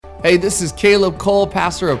Hey, this is Caleb Cole,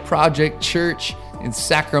 pastor of Project Church in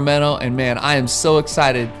Sacramento. And man, I am so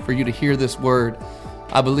excited for you to hear this word.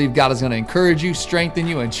 I believe God is going to encourage you, strengthen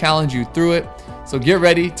you, and challenge you through it. So get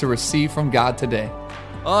ready to receive from God today.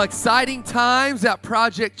 Oh, exciting times at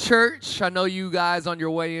Project Church. I know you guys on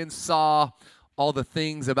your way in saw all the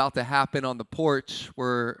things about to happen on the porch.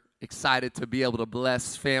 We're excited to be able to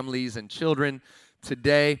bless families and children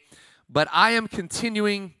today. But I am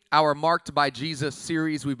continuing our Marked by Jesus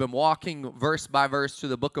series. We've been walking verse by verse through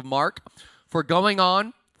the book of Mark for going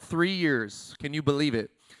on 3 years. Can you believe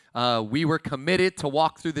it? We were committed to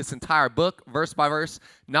walk through this entire book, verse by verse,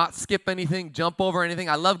 not skip anything, jump over anything.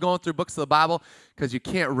 I love going through books of the Bible because you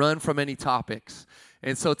can't run from any topics.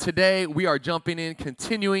 And so today we are jumping in,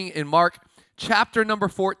 continuing in Mark chapter number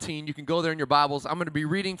 14. You can go there in your Bibles. I'm going to be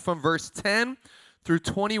reading from verse 10 through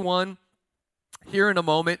 21 here in a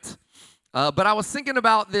moment. But I was thinking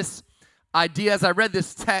about this idea as I read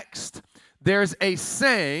this text. There's a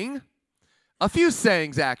saying, a few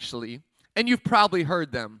sayings actually, and you've probably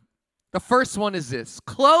heard them. The first one is this: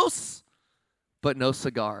 close, but no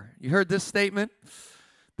cigar. You heard this statement?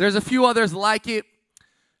 There's a few others like it.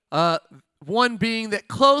 One being that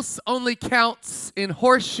close only counts in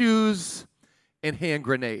horseshoes and hand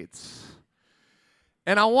grenades.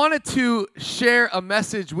 And I wanted to share a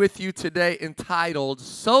message with you today entitled,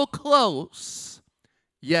 So Close,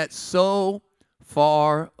 Yet So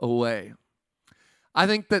Far Away. I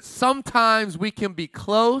think that sometimes we can be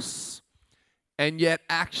close and yet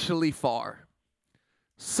actually far.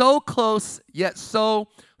 So close, yet so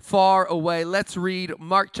far away. Let's read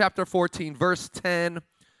Mark chapter 14, verse 10.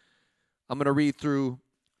 I'm going to read through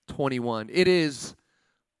 21. It is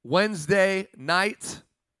Wednesday night,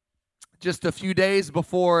 just a few days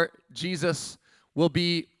before Jesus will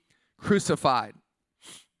be crucified.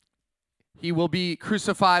 He will be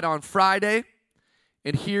crucified on Friday,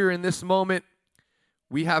 and here in this moment,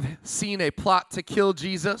 we have seen a plot to kill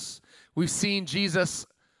Jesus. We've seen Jesus'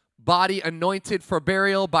 body anointed for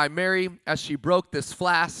burial by Mary as she broke this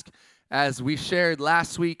flask, as we shared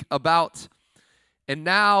last week about. And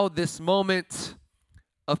now this moment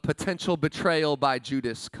of potential betrayal by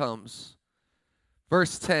Judas comes.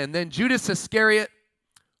 Verse 10, Then Judas Iscariot,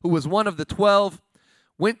 who was one of the 12,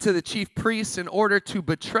 went to the chief priests in order to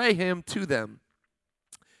betray him to them.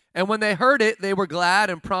 And when they heard it, they were glad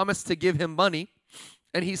and promised to give him money.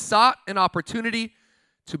 And he sought an opportunity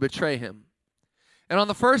to betray him. And on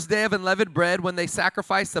the first day of unleavened bread, when they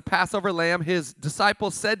sacrificed the Passover lamb, his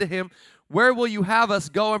disciples said to him, Where will you have us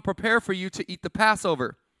go and prepare for you to eat the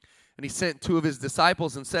Passover? And he sent 2 of his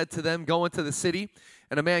disciples and said to them, Go into the city,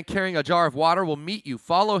 and a man carrying a jar of water will meet you.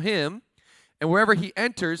 Follow him, and wherever he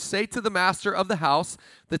enters, say to the master of the house,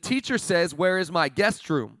 The teacher says, Where is my guest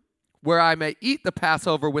room, where I may eat the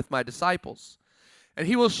Passover with my disciples? And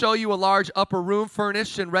he will show you a large upper room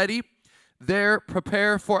furnished and ready. There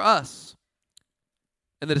prepare for us.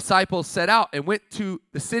 And the disciples set out and went to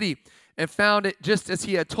the city and found it just as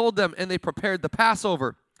he had told them, and they prepared the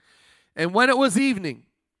Passover. And when it was evening,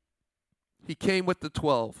 he came with the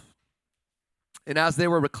 12. And as they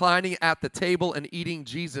were reclining at the table and eating,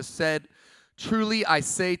 Jesus said, Truly I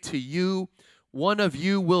say to you, one of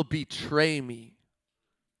you will betray me,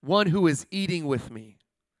 one who is eating with me.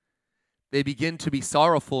 They begin to be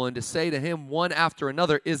sorrowful and to say to him one after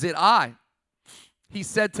another, Is it I? He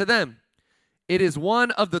said to them, It is one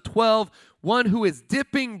of the 12, one who is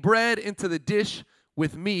dipping bread into the dish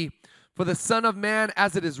with me. For the Son of Man,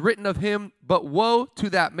 as it is written of him, but woe to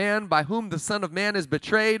that man by whom the Son of Man is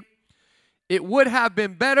betrayed. It would have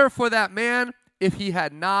been better for that man if he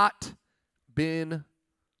had not been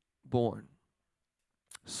born.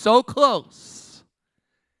 So close,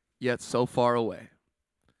 yet so far away.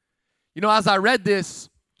 You know, as I read this,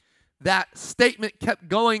 that statement kept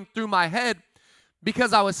going through my head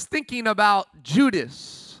because I was thinking about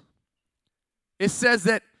Judas. It says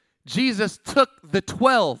that Jesus took the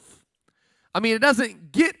 12. I mean, it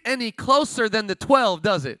doesn't get any closer than the 12,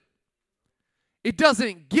 does it? It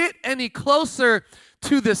doesn't get any closer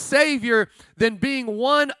to the Savior than being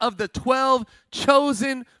one of the 12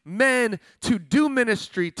 chosen men to do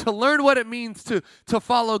ministry, to learn what it means to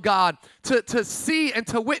follow God, to see and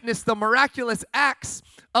to witness the miraculous acts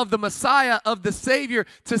of the Messiah, of the Savior,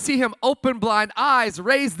 to see him open blind eyes,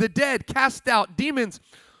 raise the dead, cast out demons.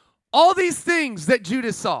 All these things that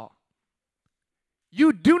Judas saw.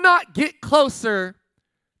 You do not get closer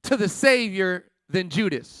to the Savior than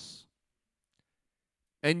Judas.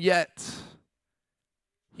 And yet,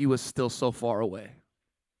 he was still so far away.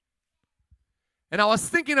 And I was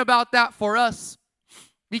thinking about that for us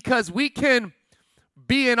because we can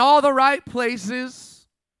be in all the right places,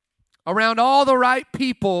 around all the right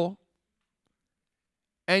people,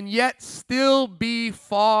 and yet still be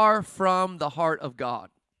far from the heart of God.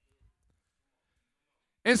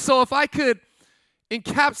 And so if I could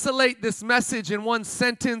encapsulate this message in one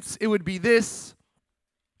sentence, it would be this: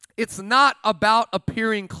 it's not about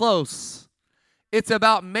appearing close. It's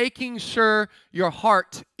about making sure your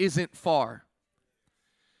heart isn't far.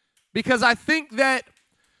 Because I think that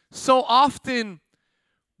so often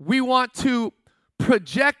we want to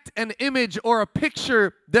project an image or a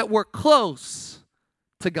picture that we're close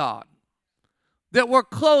to God, that we're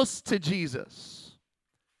close to Jesus.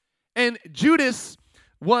 And Judas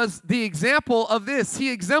was the example of this.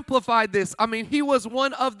 He exemplified this. I mean, he was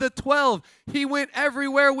one of the 12. He went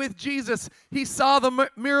everywhere with Jesus. He saw the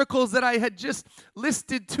miracles that I had just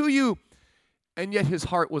listed to you, and yet his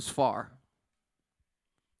heart was far.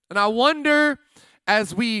 And I wonder,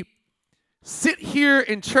 as we sit here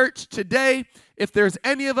in church today, if there's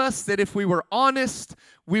any of us that if we were honest,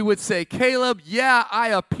 we would say, Caleb, yeah, I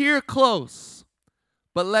appear close,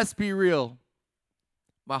 but let's be real.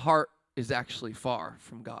 My heart is actually far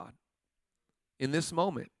from God in this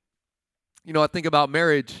moment. You know, I think about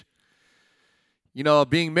marriage. You know,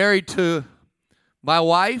 being married to my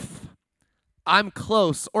wife, I'm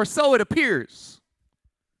close, or so it appears,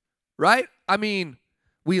 right? I mean,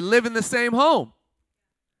 we live in the same home.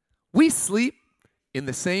 We sleep in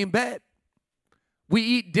the same bed. We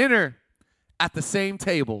eat dinner at the same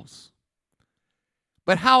tables.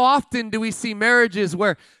 But how often do we see marriages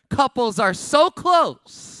where couples are so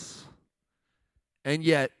close and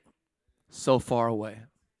yet so far away?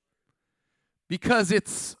 Because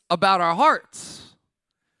it's about our hearts.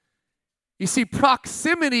 You see,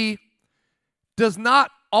 proximity does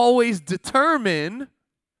not always determine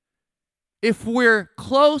if we're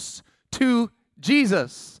close to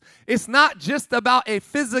Jesus. It's not just about a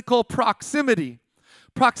physical proximity.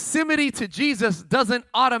 Proximity to Jesus doesn't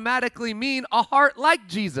automatically mean a heart like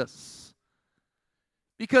Jesus.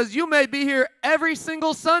 Because you may be here every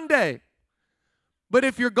single Sunday, but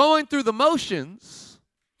if you're going through the motions,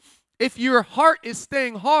 if your heart is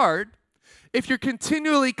staying hard, if you're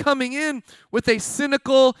continually coming in with a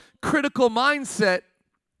cynical, critical mindset,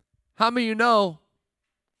 how many of you know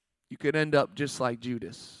you could end up just like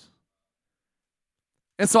Judas?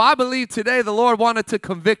 And so I believe today the Lord wanted to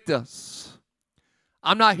convict us.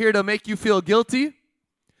 I'm not here to make you feel guilty,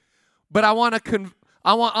 but I want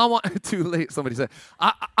too late, somebody said.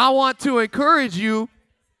 I want to encourage you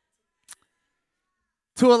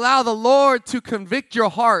to allow the Lord to convict your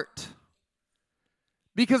heart.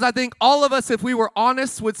 Because I think all of us, if we were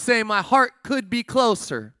honest, would say my heart could be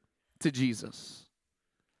closer to Jesus.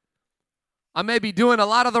 I may be doing a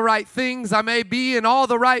lot of the right things. I may be in all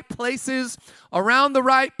the right places, around the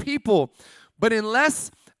right people. But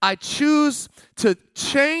unless I choose to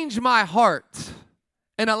change my heart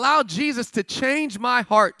and allow Jesus to change my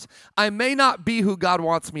heart, I may not be who God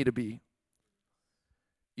wants me to be.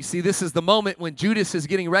 You see, this is the moment when Judas is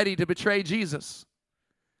getting ready to betray Jesus.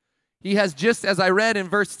 He has just, as I read in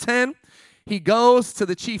verse 10, he goes to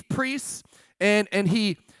the chief priests and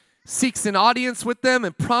he seeks an audience with them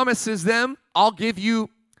and promises them, I'll give you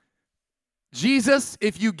Jesus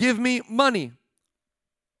if you give me money.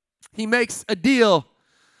 He makes a deal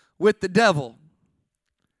with the devil.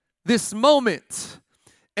 This moment.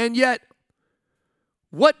 And yet,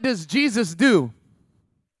 what does Jesus do?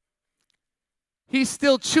 He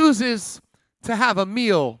still chooses to have a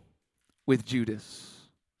meal with Judas.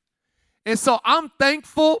 And so I'm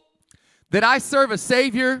thankful that I serve a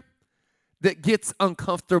Savior that gets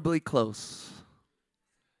uncomfortably close.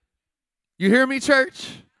 You hear me, church?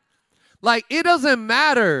 Like, it doesn't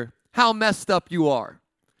matter how messed up you are.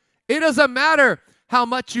 It doesn't matter how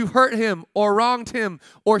much you hurt him or wronged him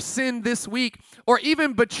or sinned this week or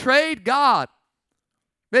even betrayed God.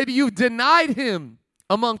 Maybe you've denied him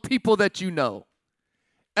among people that you know.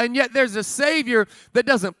 And yet there's a Savior that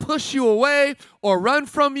doesn't push you away or run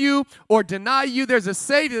from you or deny you. There's a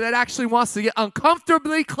Savior that actually wants to get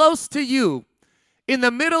uncomfortably close to you in the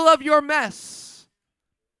middle of your mess,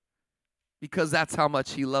 because that's how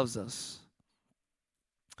much he loves us.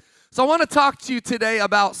 So I want to talk to you today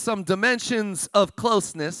about some dimensions of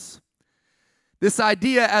closeness. This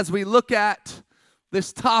idea, as we look at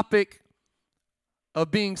this topic of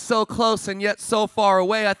being so close and yet so far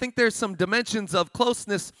away, I think there's some dimensions of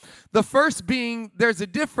closeness. The first being, there's a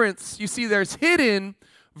difference. You see, there's hidden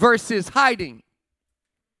versus hiding.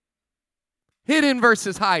 Hidden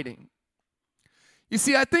versus hiding. You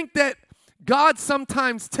see, I think that God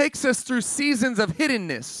sometimes takes us through seasons of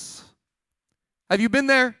hiddenness. Have you been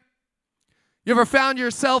there? You ever found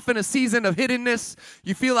yourself in a season of hiddenness?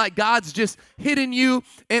 You feel like God's just hidden you.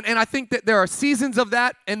 And I think that there are seasons of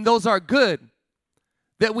that, and those are good.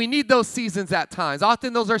 That we need those seasons at times.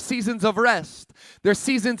 Often those are seasons of rest. They're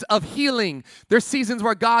seasons of healing. They're seasons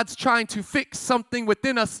where God's trying to fix something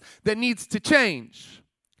within us that needs to change.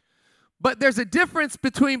 But there's a difference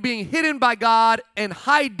between being hidden by God and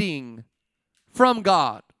hiding from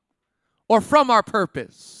God, or from our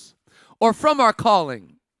purpose, or from our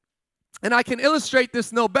calling. And I can illustrate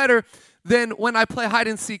this no better than when I play hide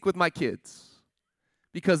and seek with my kids,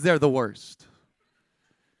 because they're the worst.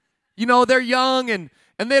 You know, they're young and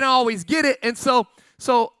they don't always get it. And so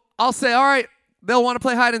I'll say, all right, they'll want to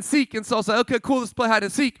play hide and seek. And so I'll say, okay, cool, let's play hide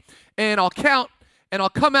and seek. And I'll count and I'll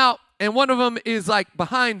come out, and one of them is like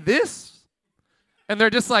behind this, and they're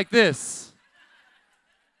just like this.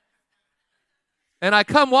 And I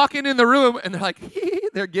come walking in the room, and they're like,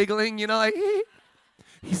 they're giggling, you know, like,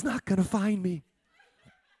 he's not going to find me.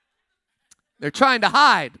 They're trying to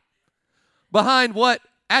hide behind what,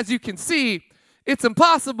 as you can see, it's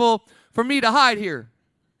impossible for me to hide here.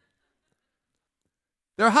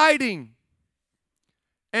 They're hiding.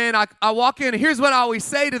 And I walk in, and here's what I always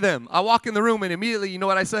say to them. I walk in the room, and immediately, you know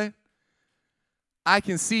what I say? I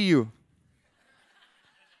can see you.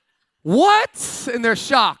 What? And they're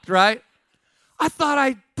shocked, right?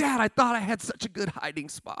 Dad, I thought I had such a good hiding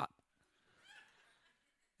spot.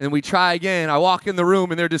 And we try again. I walk in the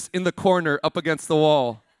room, and they're just in the corner up against the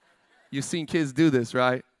wall. You've seen kids do this,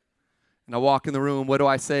 right? And I walk in the room. What do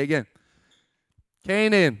I say again?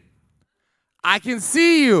 Canaan, I can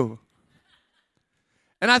see you.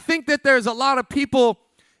 And I think that there's a lot of people,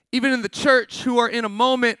 even in the church, who are in a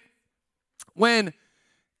moment when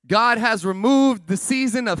God has removed the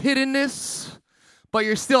season of hiddenness, but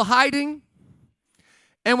you're still hiding.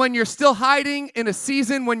 And when you're still hiding in a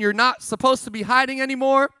season when you're not supposed to be hiding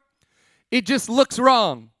anymore, it just looks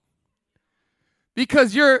wrong.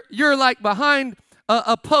 Because you're like behind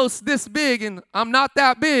a post this big, and I'm not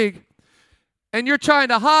that big. And you're trying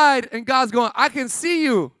to hide, and God's going, I can see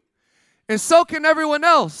you. And so can everyone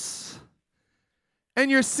else. And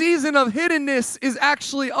your season of hiddenness is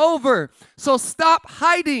actually over. So stop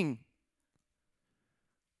hiding.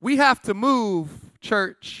 We have to move,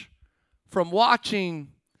 church, from watching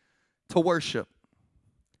to worship.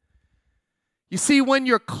 You see, when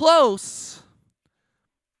you're close,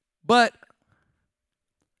 but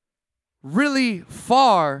really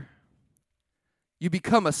far, you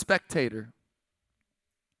become a spectator.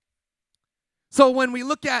 So when we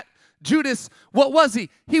look at Judas, what was he?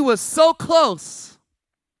 He was so close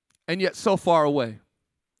and yet so far away.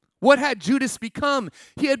 What had Judas become?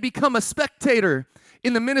 He had become a spectator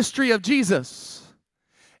in the ministry of Jesus.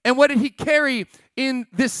 And what did he carry in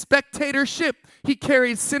this spectatorship? He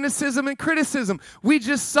carried cynicism and criticism. We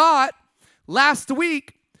just saw it last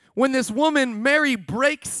week when this woman, Mary,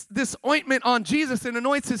 breaks this ointment on Jesus and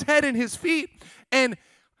anoints his head and his feet. And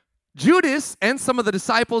Judas and some of the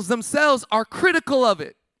disciples themselves are critical of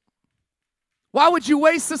it. Why would you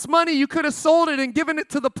waste this money? You could have sold it and given it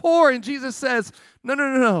to the poor. And Jesus says,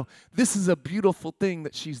 no. This is a beautiful thing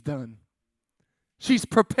that she's done. She's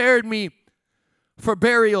prepared me for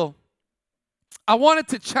burial. I wanted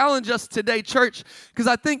to challenge us today, church, because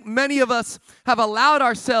I think many of us have allowed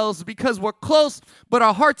ourselves, because we're close, but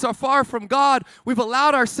our hearts are far from God, we've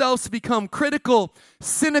allowed ourselves to become critical,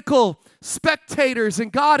 cynical spectators,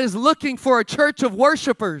 and God is looking for a church of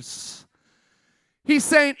worshipers. He's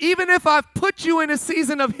saying, even if I've put you in a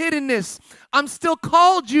season of hiddenness, I've still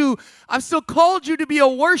called you to be a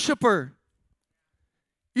worshiper.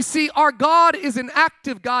 You see, our God is an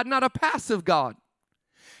active God, not a passive God.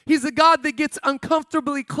 He's a God that gets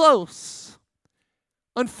uncomfortably close.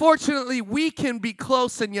 Unfortunately, we can be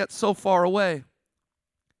close and yet so far away.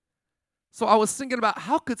 So I was thinking about,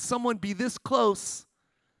 how could someone be this close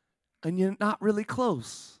and yet not really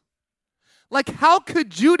close? Like, how could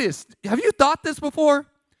Judas, have you thought this before?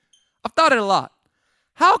 I've thought it a lot.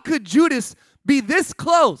 How could Judas be this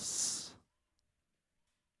close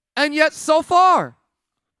and yet so far?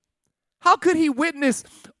 How could he witness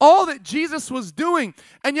all that Jesus was doing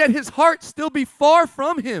and yet his heart still be far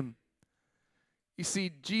from him? You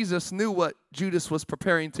see, Jesus knew what Judas was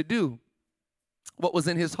preparing to do, what was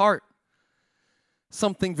in his heart.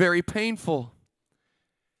 Something very painful,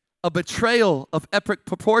 a betrayal of epic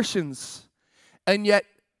proportions. And yet,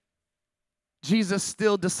 Jesus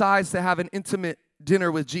still decides to have an intimate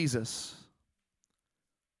dinner with Jesus.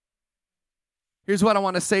 Here's what I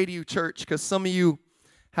want to say to you, church, because some of you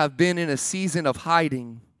have been in a season of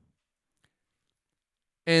hiding.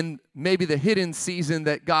 and maybe the hidden season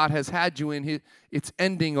that God has had you in, it's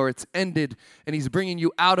ending or it's ended, and he's bringing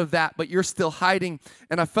you out of that, but you're still hiding.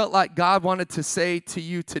 And I felt like God wanted to say to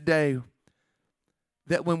you today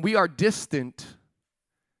that when we are distant,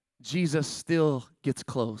 Jesus still gets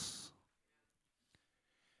close.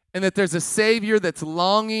 And that there's a Savior that's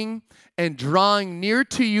longing and drawing near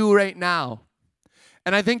to you right now.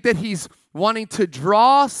 And I think that he's wanting to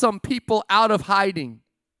draw some people out of hiding.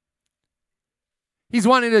 He's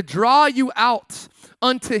wanting to draw you out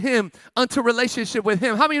unto him, unto relationship with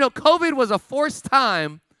him. How many know COVID was a forced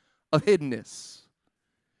time of hiddenness?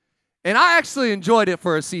 And I actually enjoyed it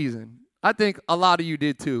for a season. I think a lot of you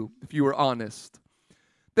did too, if you were honest.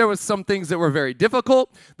 There were some things that were very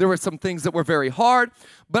difficult. There were some things that were very hard,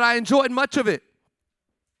 but I enjoyed much of it.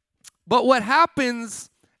 But what happens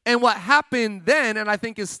and what happened then, and I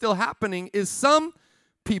think is still happening, is some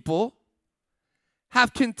people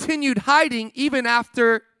have continued hiding even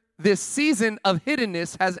after this season of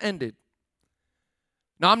hiddenness has ended.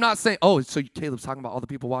 Now, I'm not saying, oh, so Caleb's talking about all the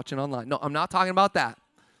people watching online. No, I'm not talking about that.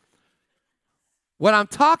 What I'm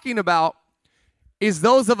talking about is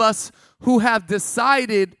those of us who have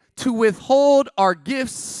decided to withhold our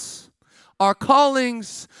gifts, our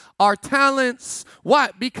callings, our talents.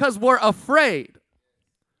 Why? Because we're afraid.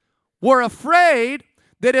 We're afraid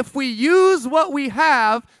that if we use what we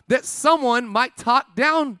have, that someone might talk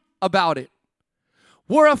down about it.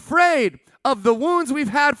 We're afraid of the wounds we've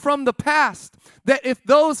had from the past, that if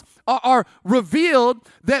those are revealed,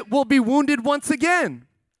 that we'll be wounded once again.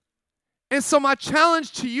 And so my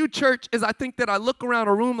challenge to you, church, is I think that I look around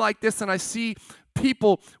a room like this and I see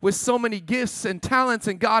people with so many gifts and talents,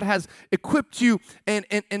 and God has equipped you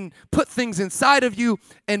and put things inside of you,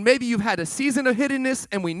 and maybe you've had a season of hiddenness,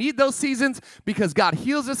 and we need those seasons because God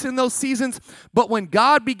heals us in those seasons. But when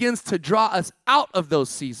God begins to draw us out of those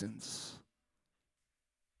seasons,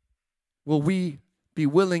 will we be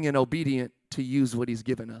willing and obedient to use what he's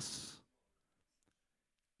given us?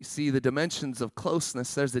 You see the dimensions of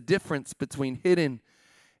closeness. There's a difference between hidden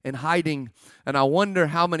and hiding. And I wonder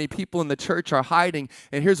how many people in the church are hiding.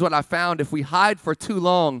 And here's what I found. If we hide for too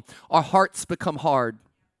long, our hearts become hard.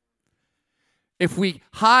 If we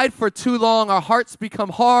hide for too long, our hearts become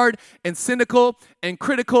hard and cynical and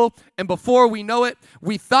critical. And before we know it,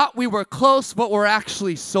 we thought we were close, but we're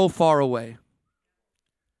actually so far away.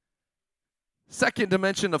 Second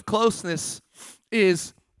dimension of closeness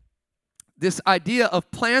is this idea of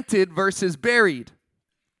planted versus buried.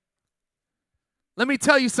 Let me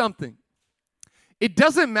tell you something. It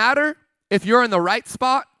doesn't matter if you're in the right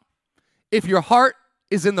spot, if your heart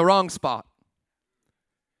is in the wrong spot.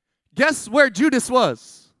 Guess where Judas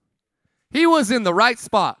was? He was in the right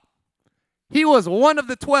spot. He was one of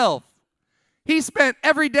the 12. He spent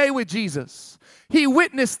every day with Jesus. He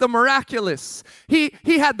witnessed the miraculous. He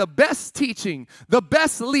had the best teaching, the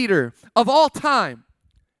best leader of all time.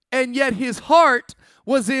 And yet his heart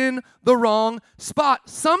was in the wrong spot.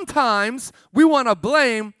 Sometimes we want to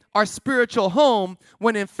blame our spiritual home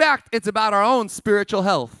when in fact it's about our own spiritual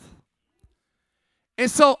health.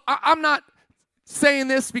 And so I'm not saying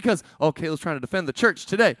this because, oh, Caleb's trying to defend the church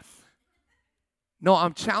today. No,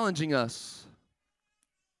 I'm challenging us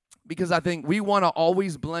because I think we want to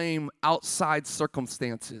always blame outside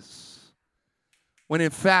circumstances when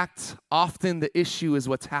in fact often the issue is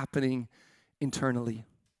what's happening internally.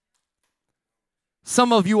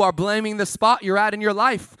 Some of you are blaming the spot you're at in your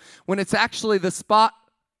life when it's actually the spot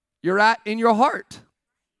you're at in your heart.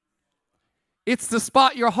 It's the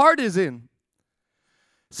spot your heart is in.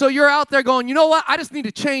 So you're out there going, you know what? I just need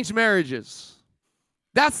to change marriages.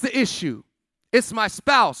 That's the issue. It's my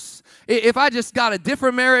spouse. If I just got a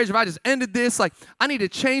different marriage, if I just ended this, like I need to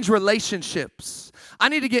change relationships. I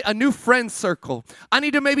need to get a new friend circle. I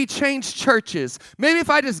need to maybe change churches. Maybe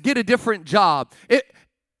if I just get a different job.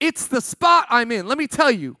 It's the spot I'm in. Let me tell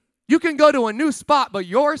you, you can go to a new spot, but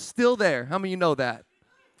you're still there. How many of you know that?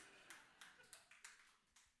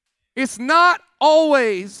 It's not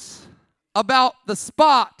always about the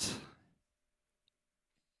spot.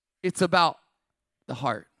 It's about the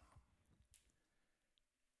heart.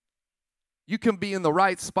 You can be in the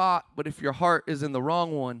right spot, but if your heart is in the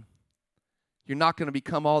wrong one, you're not going to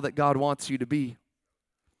become all that God wants you to be.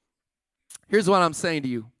 Here's what I'm saying to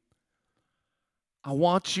you. I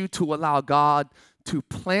want you to allow God to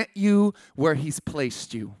plant you where he's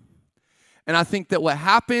placed you. And I think that what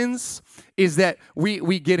happens is that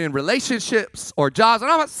we get in relationships or jobs.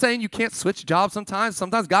 And I'm not saying you can't switch jobs sometimes.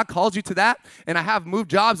 Sometimes God calls you to that. And I have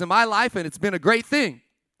moved jobs in my life, and it's been a great thing.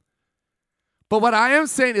 But what I am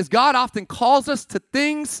saying is God often calls us to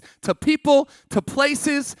things, to people, to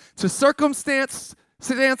places, to circumstances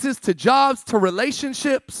circumstances, to jobs, to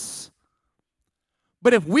relationships.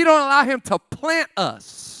 But if we don't allow him to plant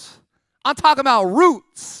us, I'm talking about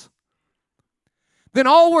roots, then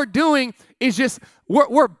all we're doing is just,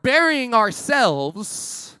 we're burying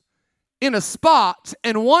ourselves in a spot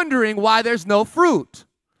and wondering why there's no fruit.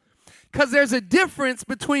 Because there's a difference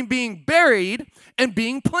between being buried and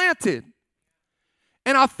being planted.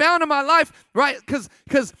 And I found in my life, right,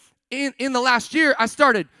 because in the last year, I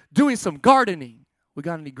started doing some gardening. We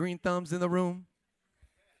got any green thumbs in the room?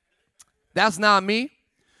 That's not me.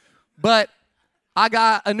 But I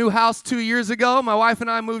got a new house 2 years ago. My wife and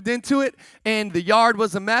I moved into it, and the yard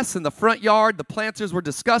was a mess. In the front yard, the planters were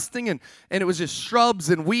disgusting, and it was just shrubs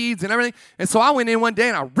and weeds and everything. And so I went in one day,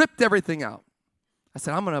 and I ripped everything out. I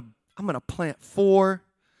said, I'm gonna plant 4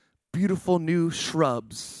 beautiful new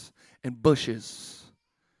shrubs and bushes.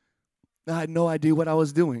 I had no idea what I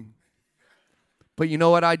was doing. But you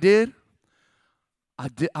know what I did?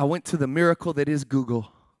 I went to the miracle that is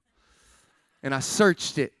Google. And I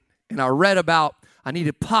searched it. And I read about I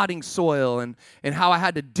needed potting soil and how I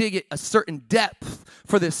had to dig it a certain depth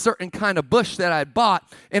for this certain kind of bush that I had bought.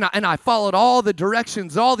 And I followed all the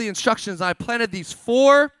directions, all the instructions. And I planted these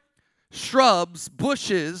 4 shrubs,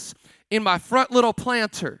 bushes, in my front little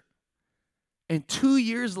planter. And 2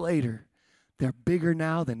 years later, they're bigger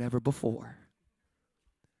now than ever before.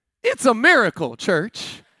 It's a miracle,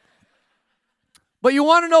 church. But you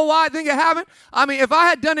want to know why I think it happened? I mean, if I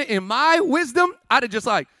had done it in my wisdom, I'd have just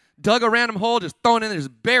dug a random hole, just thrown it in there,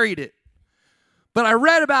 just buried it. But I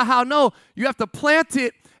read about how, no, you have to plant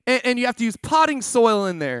it and you have to use potting soil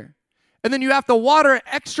in there. And then you have to water an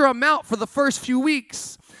extra amount for the first few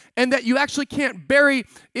weeks. And that you actually can't bury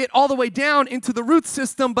it all the way down into the root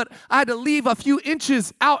system, but I had to leave a few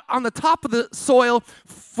inches out on the top of the soil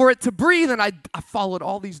for it to breathe, and I followed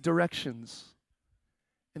all these directions.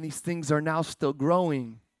 And these things are now still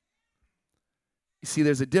growing. You see,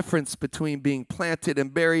 there's a difference between being planted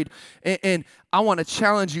and buried, and I want to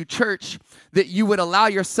challenge you, church, that you would allow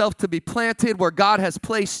yourself to be planted where God has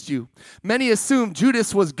placed you. Many assume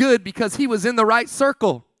Judas was good because he was in the right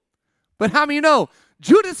circle. But how many know?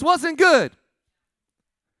 Judas wasn't good.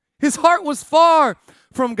 His heart was far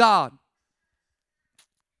from God.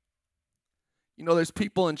 You know, there's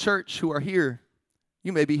people in church who are here.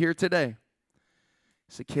 You may be here today. You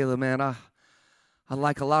say, Caleb, man, I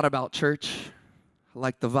like a lot about church. I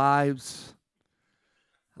like the vibes.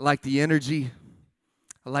 I like the energy.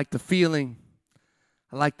 I like the feeling.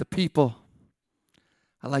 I like the people.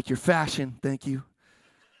 I like your fashion. Thank you.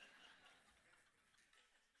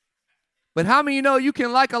 But how many of you know you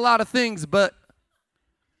can like a lot of things, but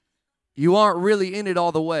you aren't really in it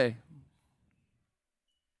all the way?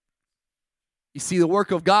 You see, the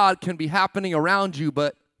work of God can be happening around you,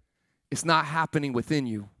 but it's not happening within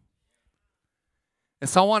you. And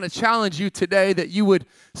so I want to challenge you today that you would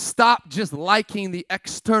stop just liking the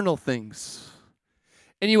external things.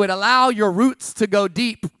 And you would allow your roots to go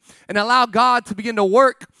deep and allow God to begin to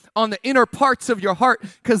work on the inner parts of your heart.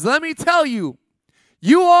 Because let me tell you,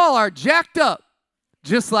 you all are jacked up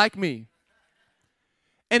just like me.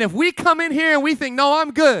 And if we come in here and we think, no, I'm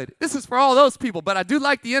good. This is for all those people, but I do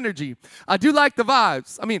like the energy. I do like the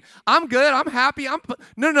vibes. I mean, I'm good. I'm happy.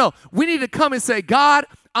 No. We need to come and say, God,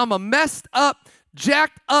 I'm a messed up,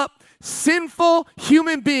 jacked up, sinful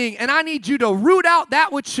human being, and I need you to root out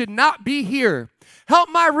that which should not be here. Help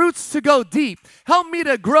my roots to go deep. Help me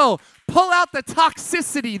to grow. Pull out the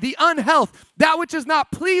toxicity, the unhealth, that which is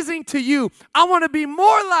not pleasing to you. I want to be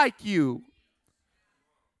more like you.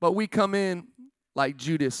 But we come in like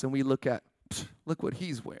Judas and we look what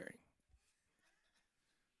he's wearing.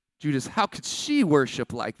 Judas, how could she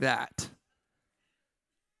worship like that?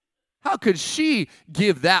 How could she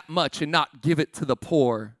give that much and not give it to the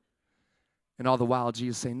poor? And all the while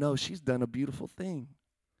Jesus saying, no, she's done a beautiful thing.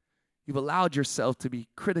 You've allowed yourself to be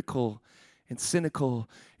critical and cynical.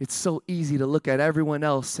 It's so easy to look at everyone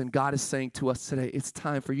else, and God is saying to us today, it's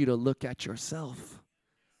time for you to look at yourself.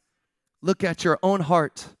 Look at your own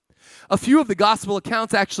heart. A few of the gospel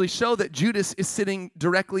accounts actually show that Judas is sitting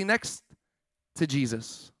directly next to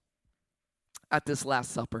Jesus at this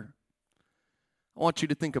Last Supper. I want you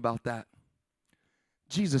to think about that.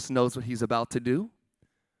 Jesus knows what he's about to do,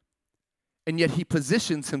 and yet he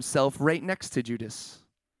positions himself right next to Judas.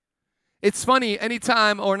 It's funny,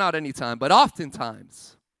 anytime, or not anytime, but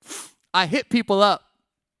oftentimes, I hit people up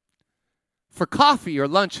for coffee or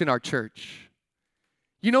lunch in our church.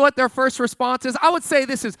 You know what their first response is? I would say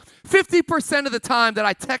this is 50% of the time that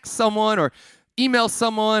I text someone or email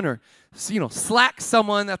someone or, Slack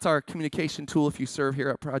someone. That's our communication tool if you serve here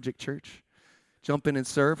at Project Church. Jump in and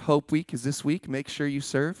serve. Hope Week is this week. Make sure you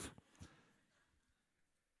serve.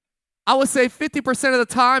 I would say 50% of the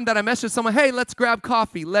time that I message someone, hey, let's grab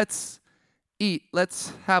coffee, let's eat,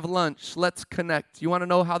 let's have lunch, let's connect. You want to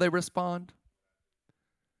know how they respond?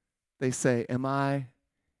 They say, am I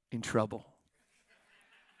in trouble?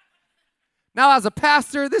 Now, as a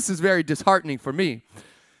pastor, this is very disheartening for me,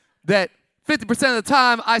 that 50% of the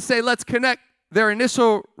time I say, let's connect, their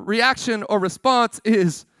initial reaction or response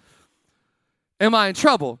is, am I in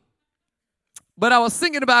trouble? But I was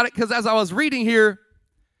thinking about it because as I was reading here,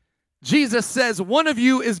 Jesus says, one of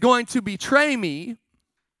you is going to betray me.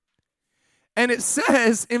 And it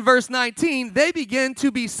says in verse 19, they begin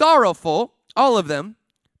to be sorrowful, all of them,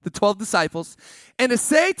 the 12 disciples, and to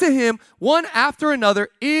say to him, one after another,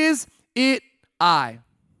 is it I?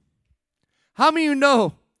 How many of you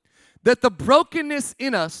know that the brokenness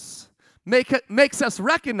in us makes us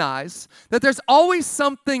recognize that there's always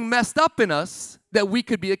something messed up in us that we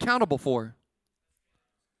could be accountable for?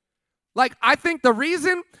 Like, I think the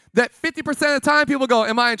reason that 50% of the time people go,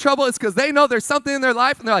 am I in trouble? Is because they know there's something in their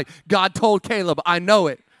life and they're like, God told Caleb, I know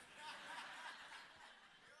it.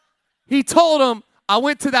 He told him, I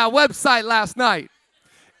went to that website last night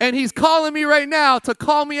and he's calling me right now to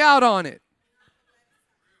call me out on it.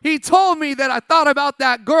 He told me that I thought about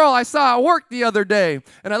that girl I saw at work the other day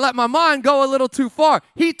and I let my mind go a little too far.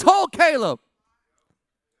 He told Caleb.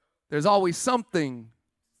 There's always something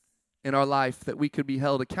in our life that we could be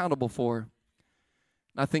held accountable for.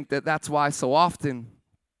 And I think that that's why so often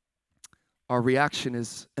our reaction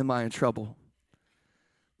is, am I in trouble?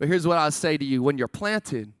 But here's what I say to you. When you're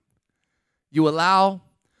planted, you allow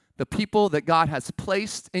the people that God has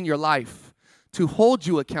placed in your life to hold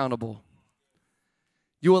you accountable.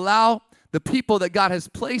 You allow the people that God has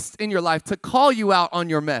placed in your life to call you out on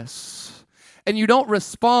your mess. And you don't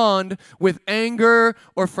respond with anger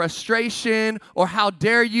or frustration or how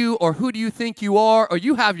dare you or who do you think you are or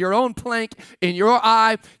you have your own plank in your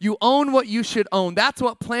eye. You own what you should own. That's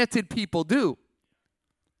what planted people do.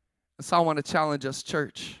 And so I want to challenge us,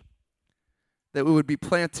 church, that we would be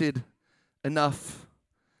planted enough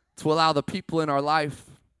to allow the people in our life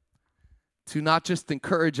to not just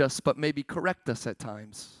encourage us, but maybe correct us at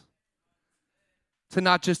times. To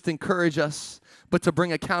not just encourage us, but to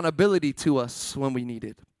bring accountability to us when we need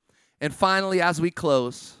it. And finally, as we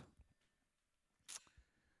close,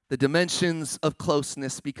 the dimensions of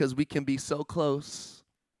closeness, because we can be so close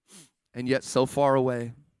and yet so far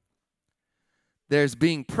away. There's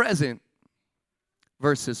being present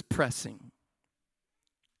versus pressing.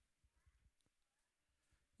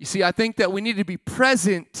 You see, I think that we need to be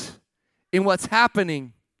present in what's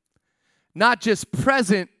happening, not just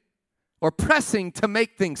present or pressing to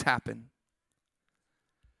make things happen.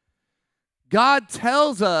 God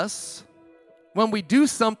tells us when we do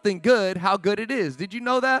something good, how good it is. Did you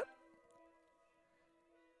know that?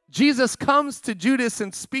 Jesus comes to Judas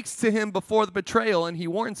and speaks to him before the betrayal, and he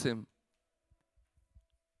warns him.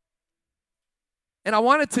 And I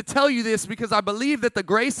wanted to tell you this because I believe that the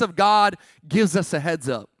grace of God gives us a heads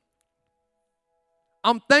up.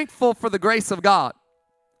 I'm thankful for the grace of God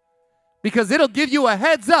because it'll give you a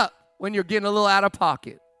heads up when you're getting a little out of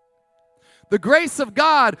pocket. The grace of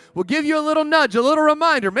God will give you a little nudge, a little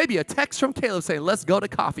reminder, maybe a text from Caleb saying, let's go to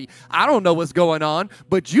coffee. I don't know what's going on,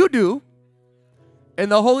 but you do,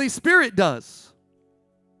 and the Holy Spirit does.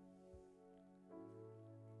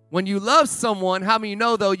 When you love someone, how many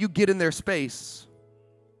know, though, you get in their space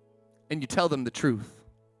and you tell them the truth.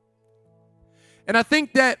 And I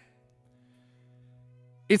think that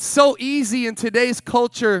it's so easy in today's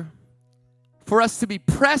culture for us to be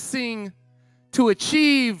pressing to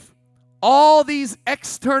achieve all these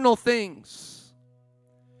external things.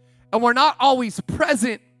 And we're not always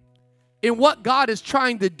present in what God is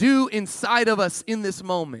trying to do inside of us in this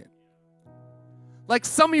moment. Like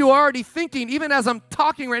some of you are already thinking, even as I'm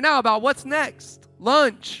talking right now, about what's next.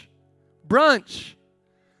 Lunch, brunch,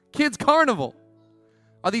 kids' carnival.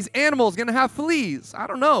 Are these animals going to have fleas? I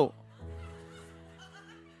don't know.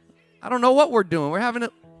 I don't know what we're doing. We're having a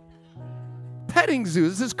petting zoo.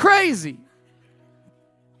 This is crazy.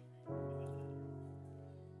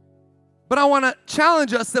 But I want to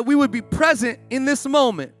challenge us that we would be present in this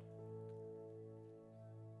moment.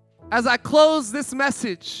 As I close this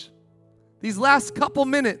message, these last couple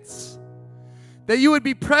minutes, that you would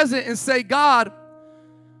be present and say, God,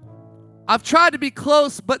 I've tried to be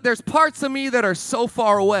close, but there's parts of me that are so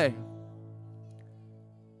far away.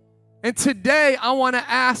 And today I want to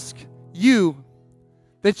ask you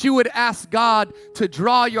that you would ask God to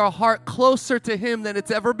draw your heart closer to Him than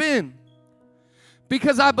it's ever been.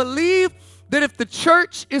 Because I believe that if the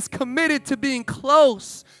church is committed to being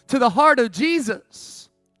close to the heart of Jesus,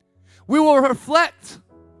 we will reflect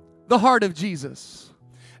the heart of Jesus.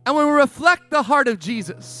 And when we reflect the heart of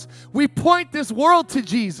Jesus, we point this world to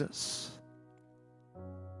Jesus.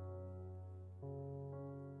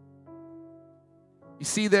 You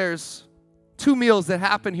see, there's 2 meals that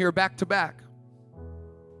happen here back to back.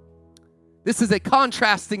 This is a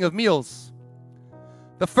contrasting of meals.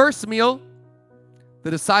 The first meal, the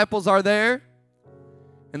disciples are there,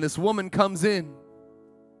 and this woman comes in.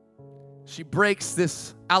 She breaks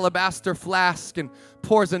this alabaster flask and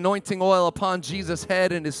pours anointing oil upon Jesus'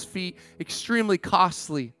 head and his feet. Extremely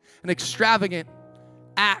costly, an extravagant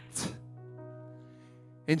act.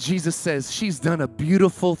 And Jesus says, she's done a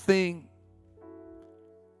beautiful thing.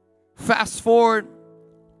 Fast forward,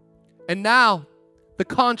 and now the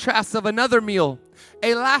contrast of another meal,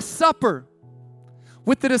 a Last Supper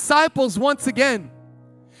with the disciples once again.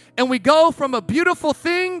 And we go from a beautiful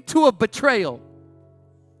thing to a betrayal.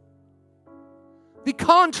 The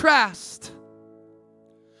contrast.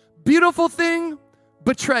 Beautiful thing,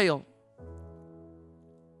 betrayal.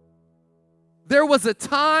 There was a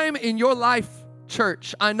time in your life,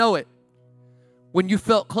 church, I know it, when you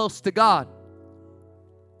felt close to God.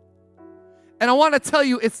 And I want to tell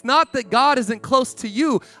you, it's not that God isn't close to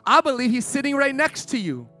you. I believe He's sitting right next to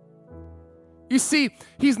you. You see,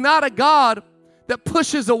 He's not a God that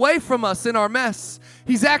pushes away from us in our mess.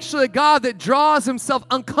 He's actually a God that draws Himself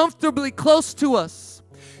uncomfortably close to us.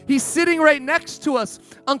 He's sitting right next to us,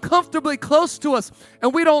 uncomfortably close to us,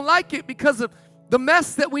 and we don't like it because of the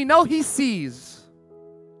mess that we know He sees.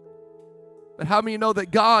 But how many know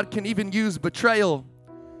that God can even use betrayal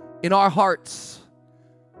in our hearts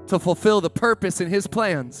to fulfill the purpose in His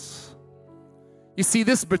plans? You see,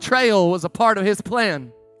 this betrayal was a part of His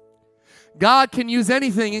plan. God can use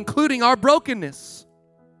anything, including our brokenness.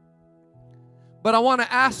 But I want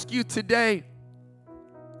to ask you today,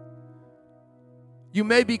 you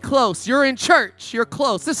may be close. You're in church. You're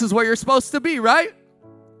close. This is where you're supposed to be, right?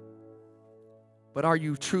 But are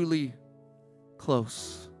you truly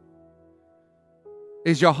close?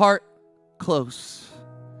 Is your heart close?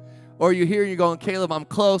 Or are you here and you're going, Caleb, I'm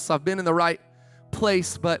close. I've been in the right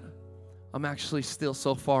place, but I'm actually still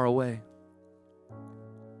so far away.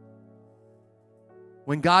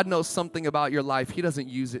 When God knows something about your life, He doesn't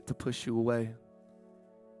use it to push you away.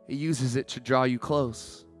 He uses it to draw you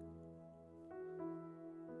close.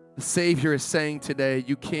 The Savior is saying today,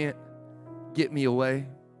 you can't get me away.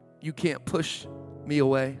 You can't push me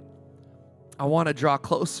away. I want to draw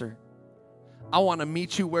closer. I want to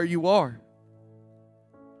meet you where you are.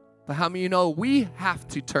 But how many of you know we have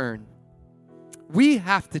to turn? We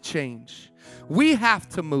have to change. We have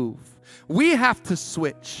to move. We have to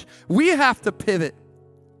switch. We have to pivot.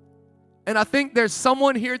 And I think there's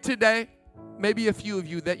someone here today, maybe a few of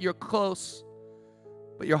you, that you're close,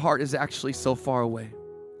 but your heart is actually so far away.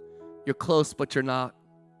 You're close, but you're not.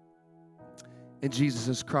 And Jesus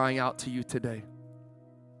is crying out to you today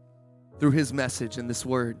through His message and this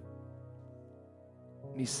word.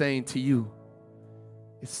 And He's saying to you,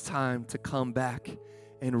 it's time to come back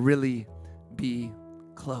and really be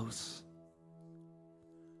close.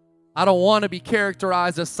 I don't want to be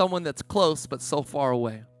characterized as someone that's close but so far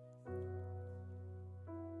away.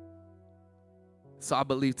 So I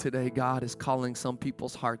believe today God is calling some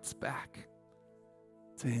people's hearts back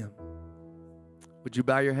to Him. Would you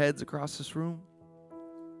bow your heads across this room?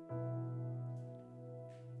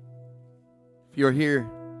 If you're here,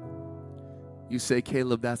 you say,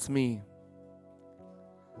 Caleb, that's me.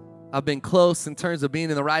 I've been close in terms of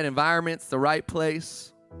being in the right environments, the right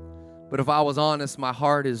place. But if I was honest, my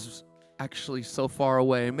heart is actually so far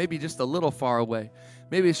away, maybe just a little far away.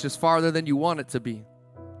 Maybe it's just farther than you want it to be.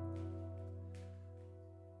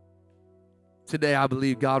 Today, I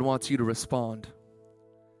believe God wants you to respond.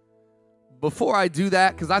 Before I do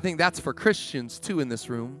that, because I think that's for Christians too in this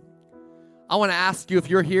room, I want to ask you, if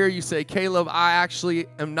you're here, you say, Caleb, I actually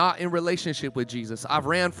am not in relationship with Jesus. I've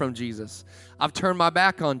ran from Jesus. I've turned my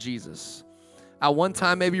back on Jesus. At one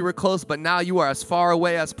time, maybe you were close, but now you are as far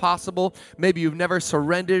away as possible. Maybe you've never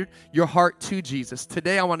surrendered your heart to Jesus.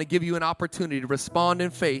 Today, I want to give you an opportunity to respond in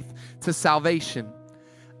faith to salvation.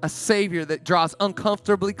 A Savior that draws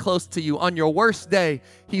uncomfortably close to you. On your worst day,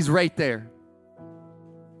 He's right there.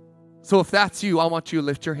 So if that's you, I want you to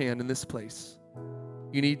lift your hand in this place.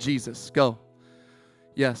 You need Jesus. Go.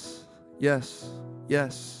 Yes, yes,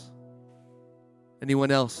 yes.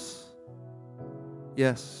 Anyone else?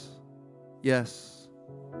 Yes, yes.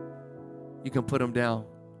 You can put them down.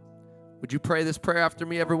 Would you pray this prayer after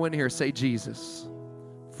me? Everyone here, say, Jesus,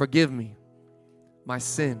 forgive me my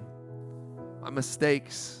sin, my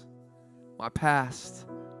mistakes, my past.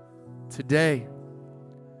 Today,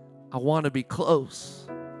 I want to be close,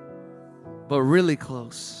 but really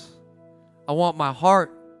close. I want my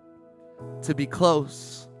heart to be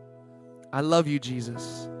close. I love you,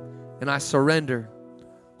 Jesus, and I surrender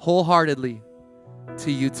wholeheartedly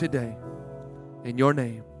to you today. In your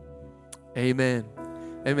name, amen.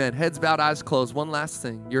 Amen. Heads bowed, eyes closed. One last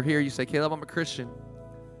thing. You're here, you say, Caleb, I'm a Christian.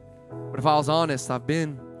 But if I was honest, I've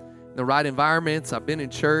been in the right environments. I've been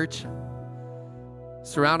in church,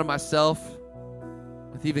 surrounded myself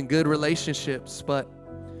with even good relationships. But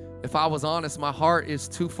if I was honest, my heart is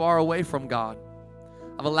too far away from God.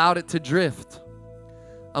 I've allowed it to drift.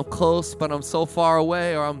 I'm close, but I'm so far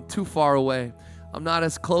away, or I'm too far away. I'm not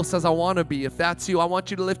as close as I want to be. If that's you, I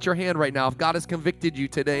want you to lift your hand right now. If God has convicted you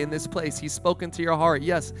today in this place, He's spoken to your heart.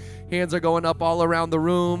 Yes, hands are going up all around the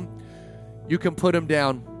room. You can put them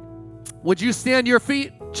down. Would you stand to your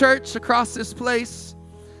feet, church, across this place?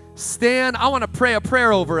 Stand. I want to pray a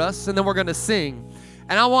prayer over us, and then we're going to sing.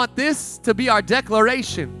 And I want this to be our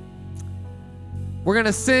declaration. We're going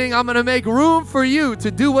to sing, I'm going to make room for you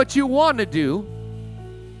to do what you want to do.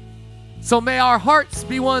 So may our hearts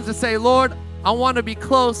be ones that say, Lord, I want to be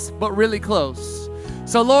close, but really close.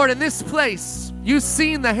 So, Lord, in this place, you've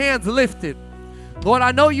seen the hands lifted. Lord,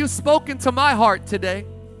 I know you've spoken to my heart today.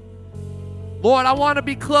 Lord, I want to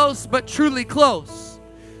be close, but truly close.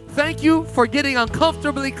 Thank you for getting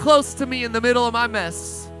uncomfortably close to me in the middle of my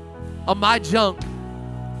mess, of my junk,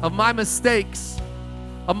 of my mistakes,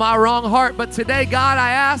 of my wrong heart. But today, God,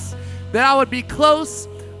 I ask that I would be close,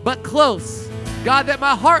 but close. God, that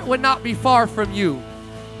my heart would not be far from you.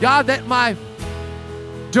 God, that my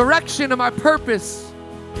direction and my purpose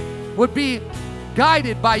would be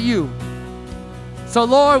guided by you. So,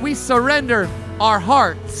 Lord, we surrender our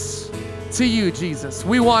hearts to you, Jesus.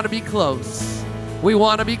 We want to be close. We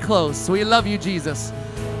want to be close. We love you, Jesus.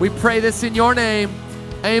 We pray this in your name.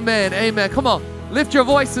 Amen. Amen. Come on. Lift your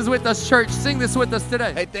voices with us, church. Sing this with us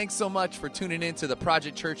today. Hey, thanks so much for tuning in to the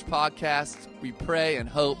Project Church podcast. We pray and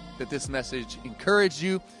hope that this message encouraged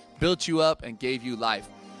you, built you up, and gave you life.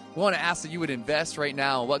 We want to ask that you would invest right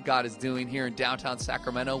now in what God is doing here in downtown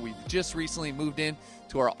Sacramento. We've just recently moved in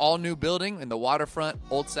to our all-new building in the waterfront,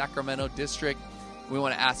 Old Sacramento District. We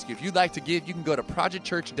want to ask you, if you'd like to give, you can go to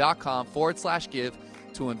projectchurch.com/give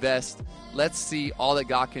to invest. Let's see all that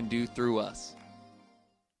God can do through us.